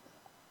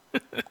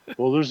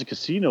 Well, there's a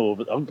casino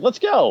over there. Let's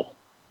go.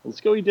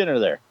 Let's go eat dinner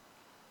there.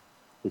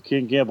 We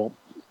can't gamble.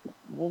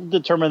 We'll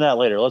determine that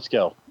later. Let's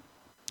go.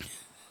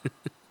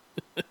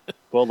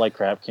 Bowled like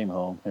crap. Came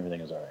home.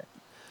 Everything was all right.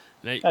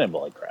 Now, I didn't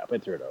bowl like crap. I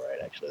threw it all right,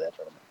 actually, that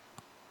tournament.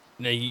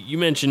 Now, you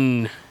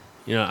mentioned,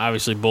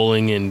 obviously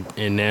bowling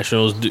and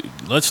nationals.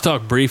 Let's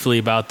talk briefly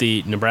about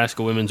the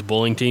Nebraska women's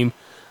bowling team.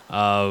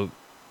 Tough.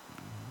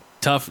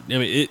 I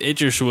mean, it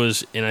just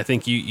was, and I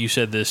think you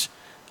said this,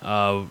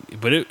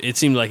 but it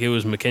seemed like it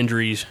was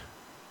McKendree's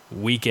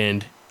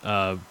weekend,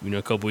 a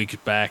couple weeks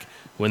back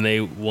when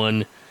they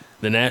won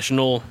the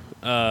national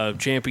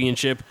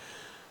championship.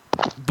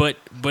 But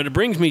it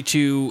brings me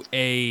to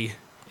a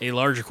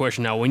larger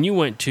question now. When you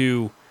went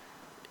to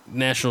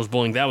nationals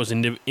bowling, that was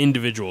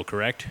individual,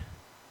 correct?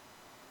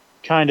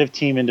 kind of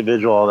team,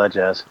 individual, all that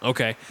jazz.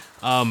 Okay.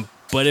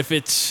 But if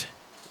it's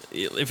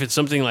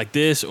something like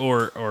this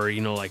or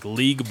like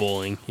league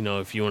bowling,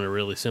 if you want to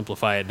really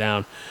simplify it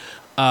down,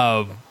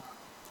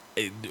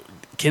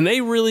 can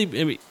they really?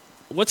 I mean,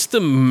 what's the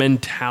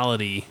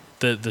mentality,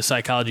 the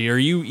psychology? Are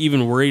you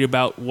even worried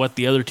about what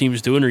the other team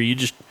is doing, or are you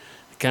just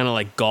kind of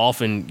like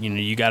golf and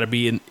you got to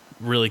be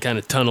really kind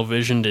of tunnel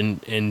visioned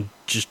and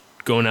just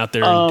going out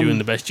there and doing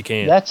the best you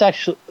can? That's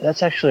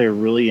actually a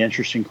really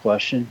interesting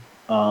question.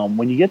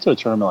 When you get to a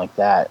tournament like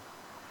that,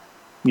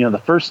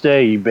 the first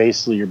day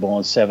you're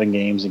bowling 7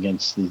 games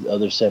against the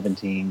other 7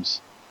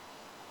 teams,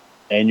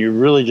 and you're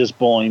really just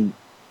bowling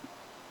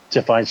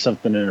to find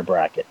something in a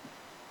bracket.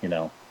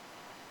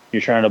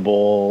 You're trying to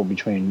bowl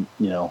between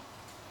the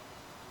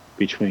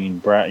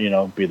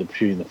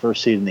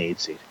first seed and the 8th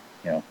seed.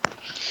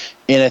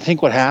 And I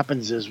think what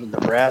happens is with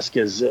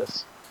Nebraska is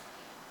this.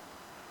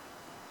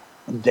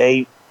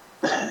 And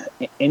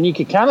you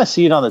can kind of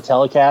see it on the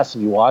telecast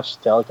if you watch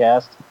the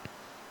telecast.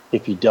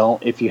 If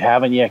you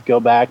haven't yet, go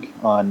back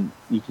on.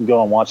 You can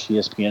go and watch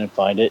ESPN and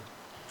find it.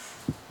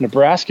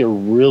 Nebraska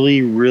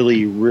really,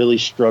 really, really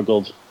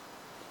struggled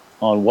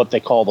on what they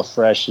call the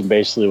fresh, and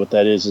basically what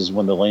that is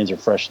when the lanes are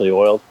freshly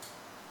oiled,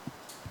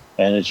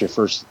 and it's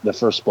the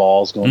first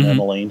balls going down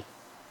the lane.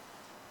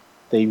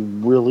 They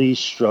really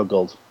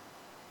struggled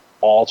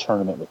all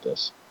tournament with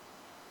this,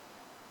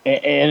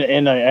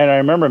 and I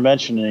remember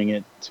mentioning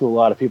it to a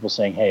lot of people,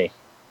 saying, "Hey,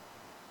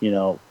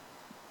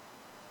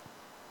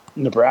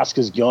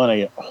 Nebraska's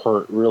going to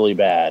hurt really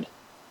bad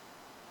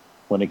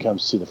when it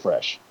comes to the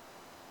fresh,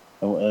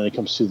 and when it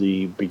comes to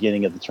the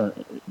beginning of the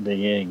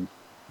beginning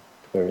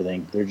of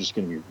everything. They're just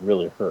going to be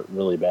really hurt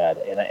really bad."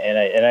 And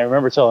I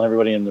remember telling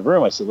everybody in the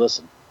room, I said,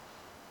 "Listen,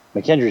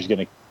 McKendry's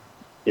going to,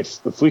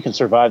 if we can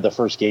survive the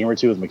first game or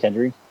two with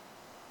McKendry,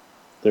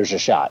 there's a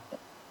shot.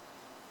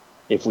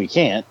 If we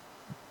can't,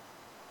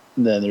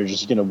 then they're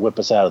just going to whip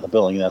us out of the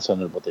building." And that's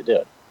what they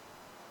did.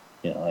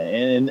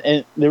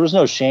 And there was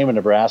no shame in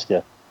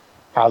Nebraska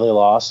how they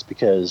lost,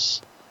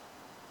 because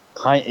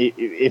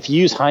if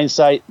you use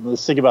hindsight,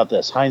 let's think about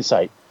this.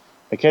 Hindsight,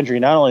 McKendry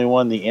not only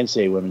won the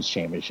NCAA Women's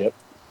Championship,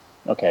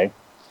 okay,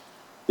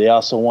 they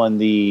also won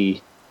the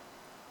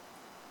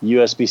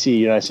USBC,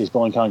 United States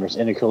Bowling Congress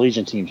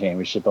Intercollegiate Team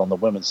Championship on the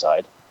women's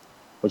side,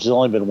 which has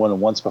only been won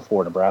once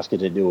before. Nebraska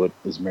did do it,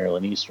 is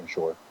Maryland Eastern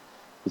Shore.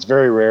 It's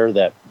very rare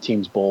that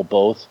teams bowl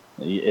both.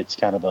 It's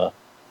kind of a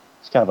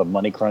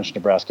money crunch.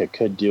 Nebraska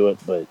could do it,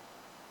 but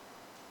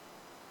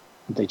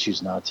they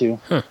choose not to.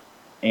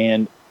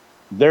 And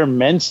their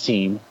men's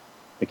team,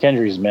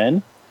 McKendry's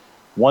men,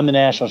 won the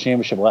national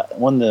championship,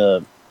 won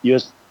the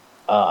US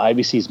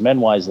IBC's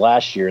men-wise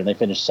last year, and they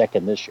finished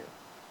second this year.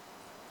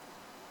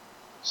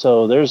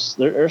 So there's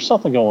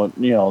something going.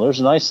 There's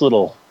a nice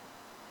little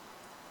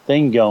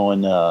thing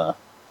going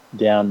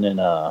down in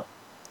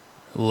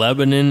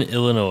Lebanon,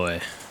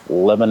 Illinois.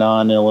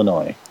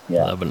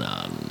 Yeah.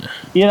 Lebanon.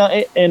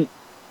 And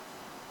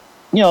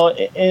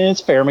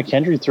it's fair.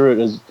 McKendry threw it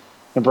as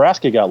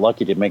Nebraska got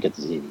lucky to make it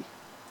to TV.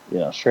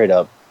 Straight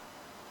up.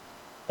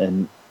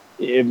 And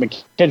if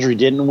McKendry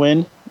didn't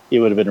win, it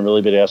would have been a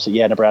really big upset.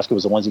 Yeah, Nebraska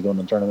was the ones who go in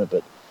the tournament,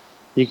 but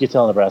you could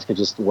tell Nebraska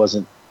just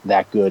wasn't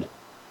that good.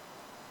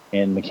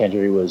 And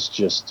McKendry was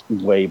just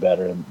way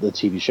better, and the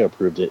TV show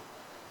proved it.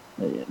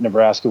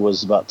 Nebraska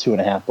was about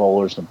 2.5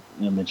 bowlers, and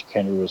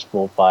McKendry was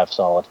full 5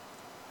 solid.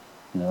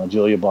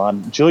 Julia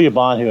Bond,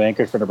 who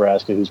anchored for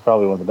Nebraska, who's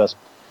probably one of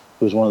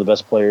the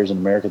best players in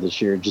America this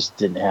year, just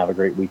didn't have a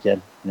great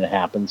weekend, and it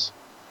happens.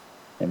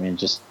 I mean, it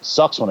just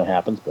sucks when it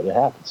happens, but it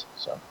happens.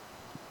 So,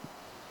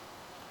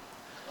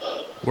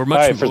 we're much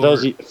all right,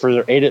 for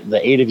the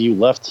 8 of you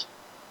left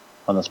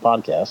on this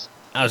podcast.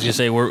 I was gonna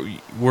say we're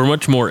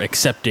much more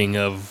accepting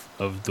of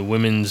the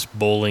women's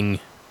bowling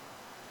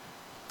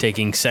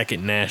taking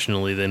second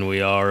nationally than we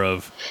are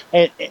of.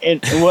 And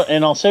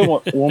I'll say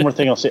one more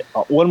thing.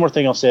 One more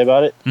thing I'll say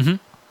about it. Mm-hmm.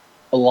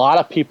 A lot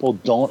of people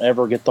don't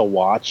ever get to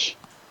watch.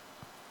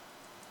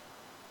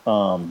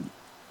 Don't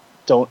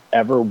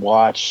ever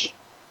watch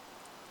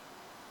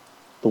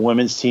the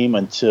women's team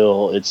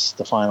until it's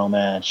the final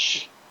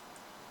match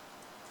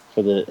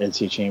for the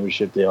NCAA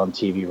championship day on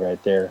TV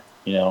right there.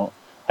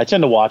 I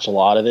tend to watch a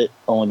lot of it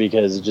only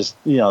because it just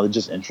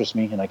interests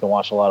me, and I can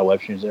watch a lot of web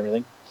streams and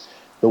everything.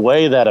 The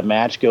way that a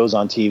match goes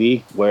on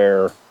TV,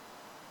 where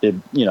I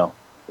don't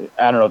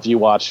know if you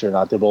watched it or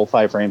not, they bowl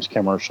 5 frames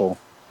commercial,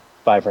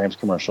 5 frames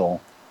commercial,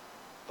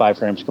 5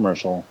 frames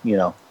commercial.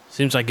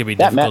 Seems like it'd be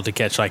difficult to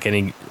catch like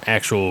any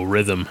actual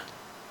rhythm.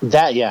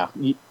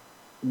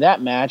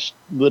 That match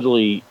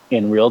literally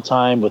in real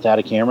time without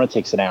a camera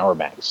takes an hour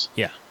max.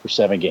 Yeah, for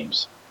 7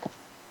 games.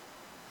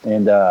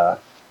 And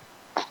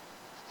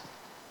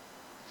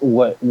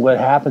what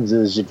happens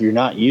is, if you're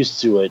not used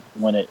to it,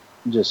 when it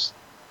just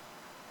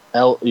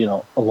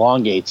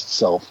elongates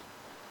itself,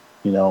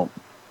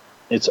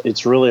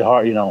 it's really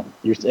hard.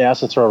 You're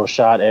asked to throw a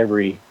shot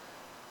every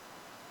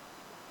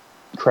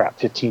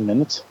 15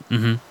 minutes.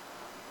 Mm-hmm.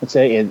 Let's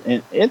say,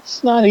 and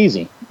it's not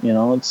easy.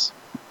 It's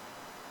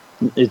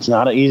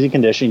not an easy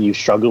condition. You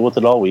struggle with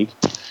it all week.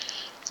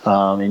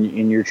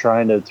 and you're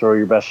trying to throw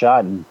your best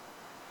shot, and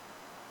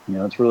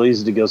it's really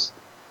easy to go.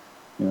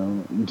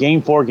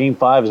 Game 4, Game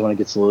 5 is when it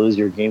gets a little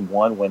easier. Game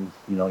 1, when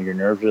your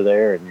nerves are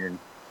there, and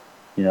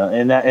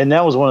and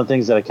that was one of the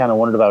things that I kind of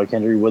wondered about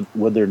Kendry.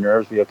 Would their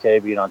nerves be okay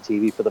being on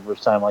TV for the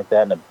first time like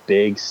that in a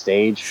big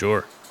stage?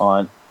 Sure.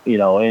 And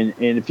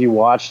if you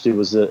watched, it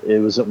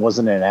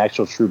wasn't an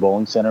actual true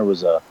bowling center.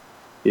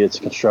 It's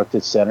a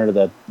constructed center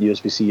that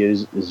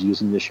USBC is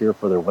using this year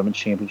for their women's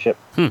championship.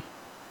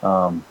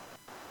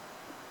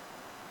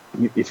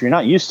 If you're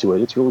not used to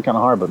it, it's really kind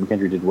of hard. But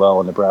McKendree did well.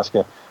 And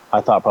Nebraska,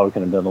 I thought, probably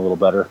could have done a little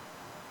better.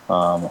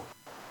 A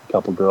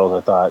couple girls,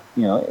 I thought,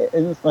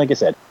 and like I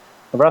said,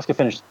 Nebraska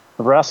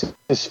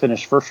has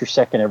finished first or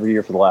second every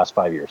year for the last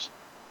 5 years.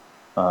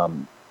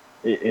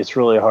 It's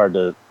really hard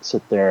to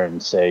sit there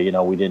and say,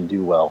 we didn't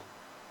do well.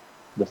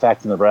 The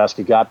fact that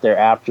Nebraska got there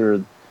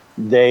after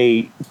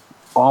they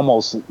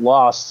almost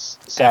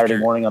lost Saturday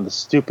morning on the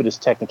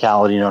stupidest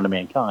technicality known to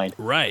mankind.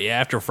 Right, yeah,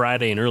 after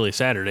Friday and early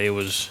Saturday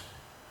was...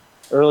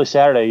 Early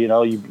Saturday,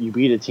 you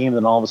beat a team,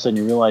 then all of a sudden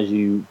you realize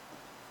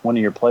one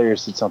of your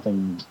players did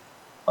something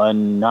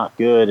not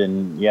good,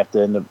 and you have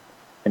to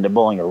end up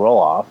bowling a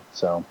roll-off.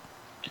 So,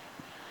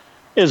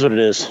 it is what it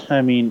is.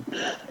 I mean,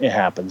 it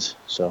happens.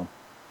 So,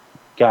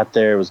 got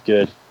there, it was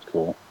good,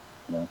 cool.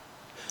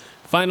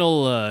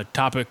 Final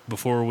topic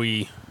before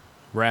we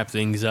wrap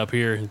things up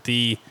here.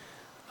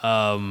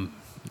 I'm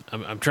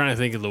trying to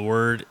think of the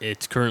word.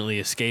 It's currently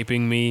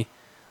escaping me.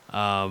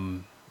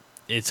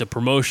 It's a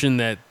promotion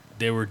that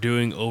they were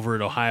doing over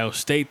at Ohio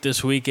State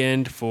this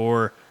weekend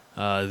for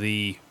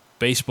the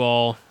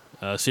baseball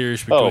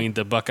series between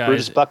the Buckeyes.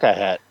 Brutus Buckeye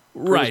hat.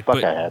 Right,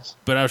 Buckeye hats.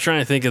 But I was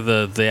trying to think of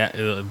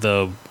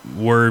the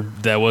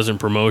word that wasn't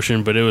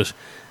promotion, but it was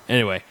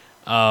anyway.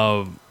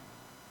 So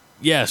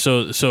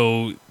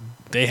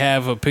they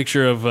have a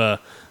picture of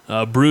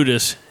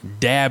Brutus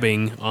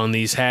dabbing on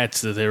these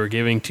hats that they were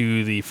giving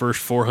to the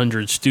first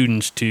 400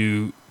 students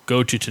to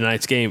go to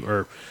tonight's game,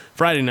 or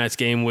Friday night's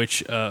game,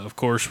 which of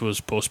course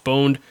was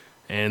postponed,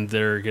 and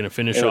they're going to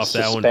finish off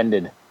that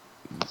suspended.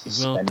 one.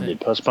 Suspended.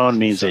 Postponed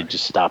means they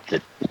just stopped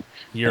it.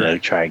 You're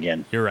right. Try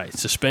again. You're right.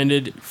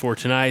 Suspended for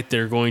tonight.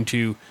 They're going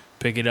to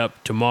pick it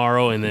up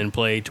tomorrow and then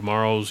play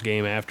tomorrow's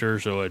game after.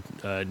 So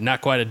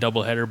not quite a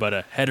doubleheader, but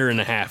a header and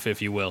a half,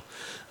 if you will.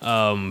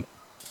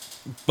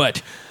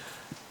 But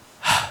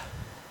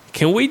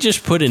can we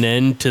just put an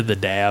end to the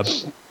dab?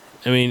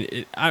 I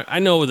mean, I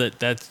know that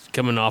that's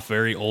coming off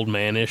very old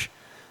manish,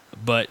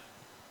 but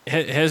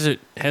has it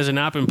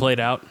not been played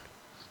out?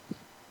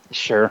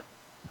 Sure.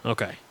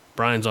 Okay.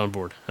 Brian's on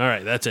board. All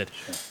right, that's it.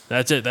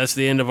 That's it. That's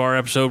the end of our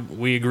episode.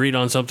 We agreed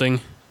on something.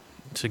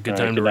 It's a good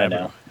time to wrap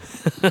it up.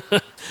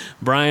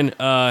 Brian,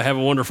 have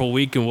a wonderful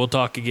week, and we'll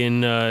talk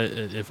again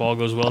if all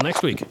goes well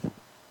next week.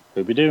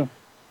 Scooby-Doo.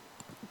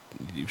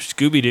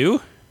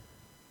 Scooby-Doo?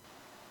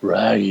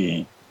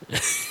 Right.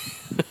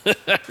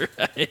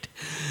 Right.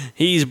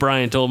 He's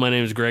Brian Toll. My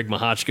name is Greg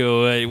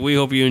Mahochko. We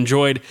hope you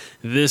enjoyed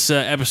this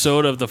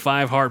episode of the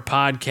Five Heart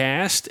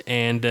Podcast.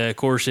 And, of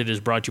course, it is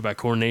brought to you by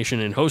Corn Nation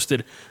and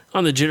hosted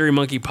on the Jittery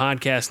Monkey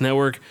Podcast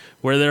Network,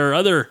 where there are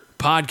other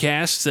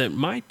podcasts that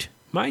might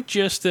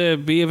just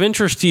be of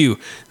interest to you.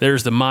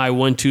 There's the My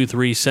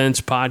 123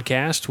 Cents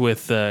podcast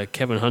with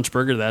Kevin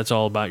Huntsberger. That's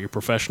all about your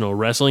professional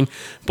wrestling,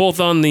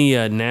 both on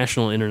the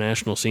national,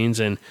 international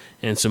scenes and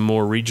some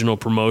more regional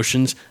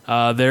promotions.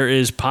 There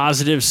is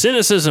Positive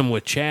Cynicism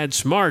with Chad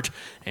Smart,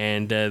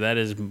 and that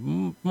is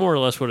more or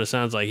less what it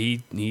sounds like.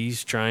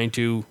 He's trying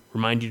to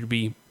remind you to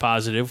be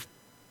positive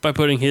by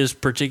putting his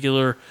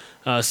particular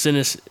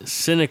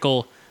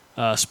cynical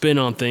spin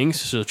on things,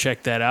 so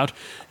check that out.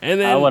 And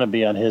then I want to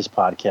be on his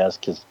podcast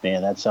because,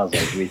 man, that sounds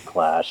like we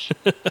clash.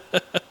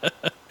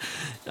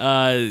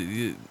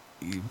 Why?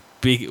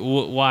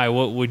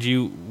 What would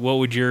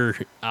your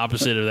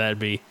opposite of that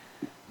be?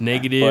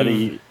 Negative.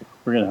 Buddy,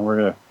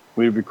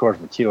 we record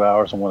for 2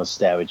 hours and want to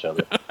stab each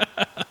other.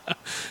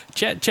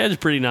 Chad's a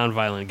pretty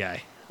nonviolent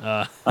guy.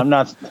 I'm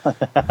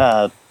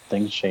not.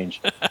 Things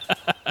change.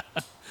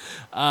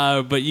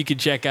 But you can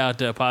check out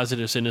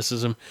Positive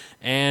Cynicism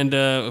and,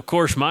 of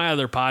course, my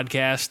other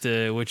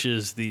podcast, which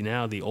is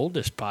now the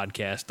oldest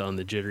podcast on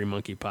the Jittery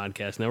Monkey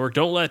Podcast Network.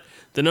 Don't let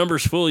the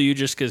numbers fool you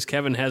just because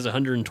Kevin has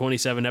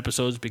 127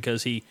 episodes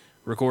because he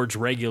records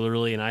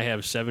regularly and I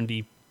have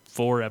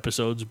 74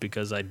 episodes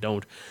because I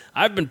don't.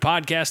 I've been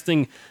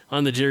podcasting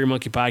on the Jittery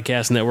Monkey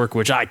Podcast Network,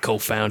 which I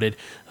co-founded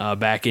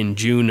back in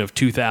June of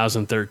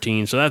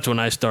 2013. So that's when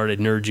I started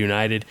Nerds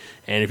United.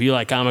 And if you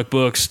like comic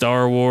books,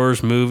 Star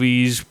Wars,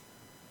 movies,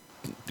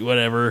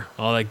 whatever,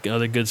 all that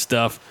other good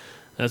stuff,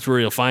 that's where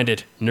you'll find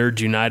it. Nerds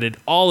United.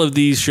 All of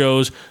these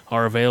shows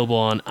are available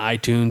on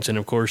iTunes and,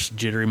 of course,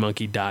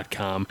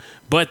 jitterymonkey.com.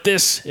 But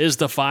this is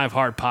the Five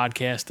Heart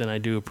Podcast, and I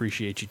do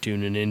appreciate you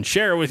tuning in.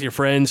 Share it with your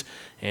friends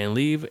and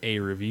leave a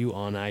review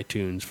on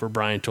iTunes. For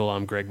Brian Toll,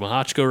 I'm Greg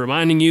Mahochko,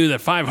 reminding you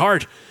that Five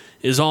Heart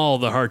is all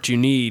the heart you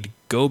need.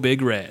 Go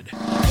Big Red.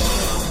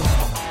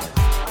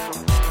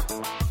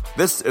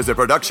 This is a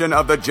production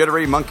of the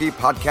Jittery Monkey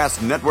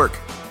Podcast Network.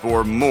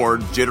 For more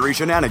jittery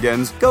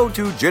shenanigans, go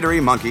to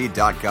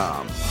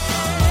jitterymonkey.com.